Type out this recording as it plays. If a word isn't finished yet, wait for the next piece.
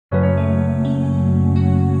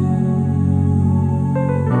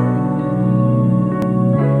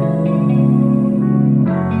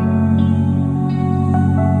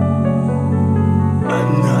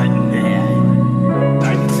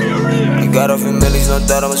few millies, no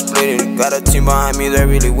doubt I'ma split it. Got a team behind me that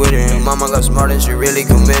really with it. Mama got smart and she really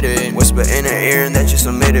committed. Whisper in her ear and that she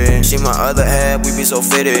submitted. She my other half, we be so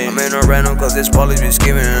fitted. I'm in a random cause this police be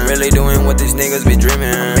skimming. Really doing what these niggas be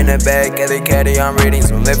dreaming. I'm in the bag, every caddy, I'm reading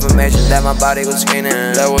some information that my body was scanning.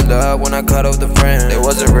 Leveled up when I cut off the friend. It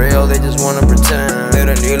wasn't real, they just wanna pretend. Live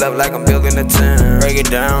a new life like I'm building a 10. Break it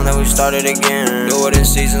down, then we started again. Do it in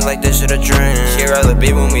seasons like this shit a trend. She'd rather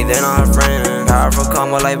be with me than on her friend. Powerful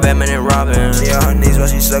combo like Batman and Robin. She on her knees while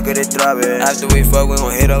she suck at it throbbing. After we fuck, we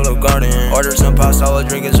gon' hit up the garden. Order some pasta, while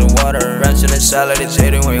drinking some water. Ranch in the salad, it's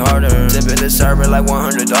hitting way harder. Tipping the server like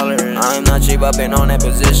 $100. I'm not cheap, I've been on that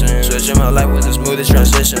position. Switching my life was the smoothest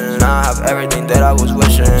transition. Now I have everything that I was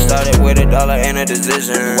wishing. Started with $1 and a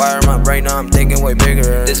decision. Wire my brain, now I'm thinking way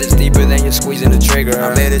bigger. This is deeper than you're squeezing the trigger.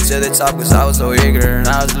 I made it to the top cause I was so eager.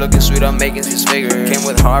 Now it's looking sweet, I'm making 6 figures. Came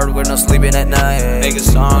with hard, with no sleeping at night. Make a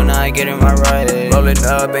song, now I get in my right. Rolling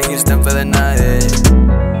up in Houston for the night.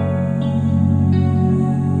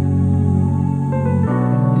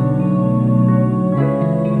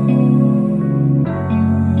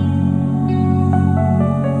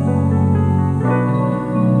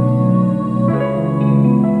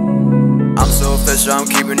 I'm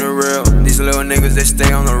keeping it real. These little niggas, they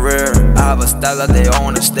stay on the rear. I have a style that they all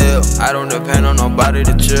wanna steal. I don't depend on nobody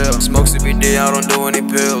to chill. Smoke CBD, I don't do any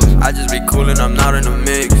pills. I just be coolin', I'm not in the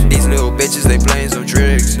mix. These little bitches, they playin' some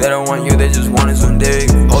tricks. They don't want you, they just wanted some dick.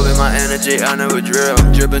 Holding my energy, I never drill.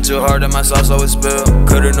 Drippin' too hard that my sauce always spill.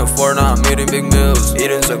 Couldn't afford, now I'm eating big meals.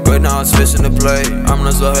 Eating so good, now it's fishing the plate. I'm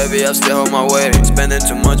not so heavy, I still hold my weight. Spending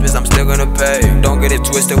too much, bitch, I'm still gonna pay. Don't get it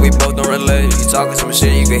twisted, we both don't relate. You talking some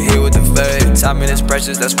shit, you can hear with the fade. Time is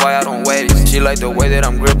precious, that's why I don't waste. She like the way that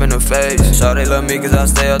I'm gripping her face. So they love me cause I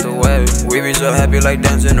stay out the way. We be so happy like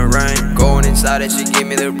dancing in the rain. Going inside and she give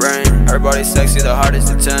me the brain. Her body sexy, the hardest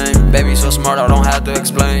to tame. Baby so smart, I don't have to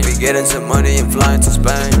explain. We getting some money and flying to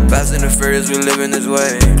Spain. Fast and the furious, we living this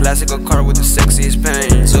way. Classical car with the sexiest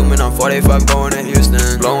paint. Zooming on 45 going to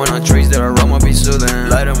Houston. Blowing on trees, their aroma be soothing.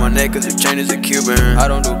 Light on my neck cause the chain is a Cuban. I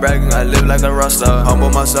don't do bragging, I live like a rockstar. Humble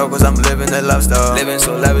myself cause I'm living that lifestyle. Living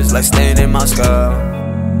so lavish like staying in Moscow.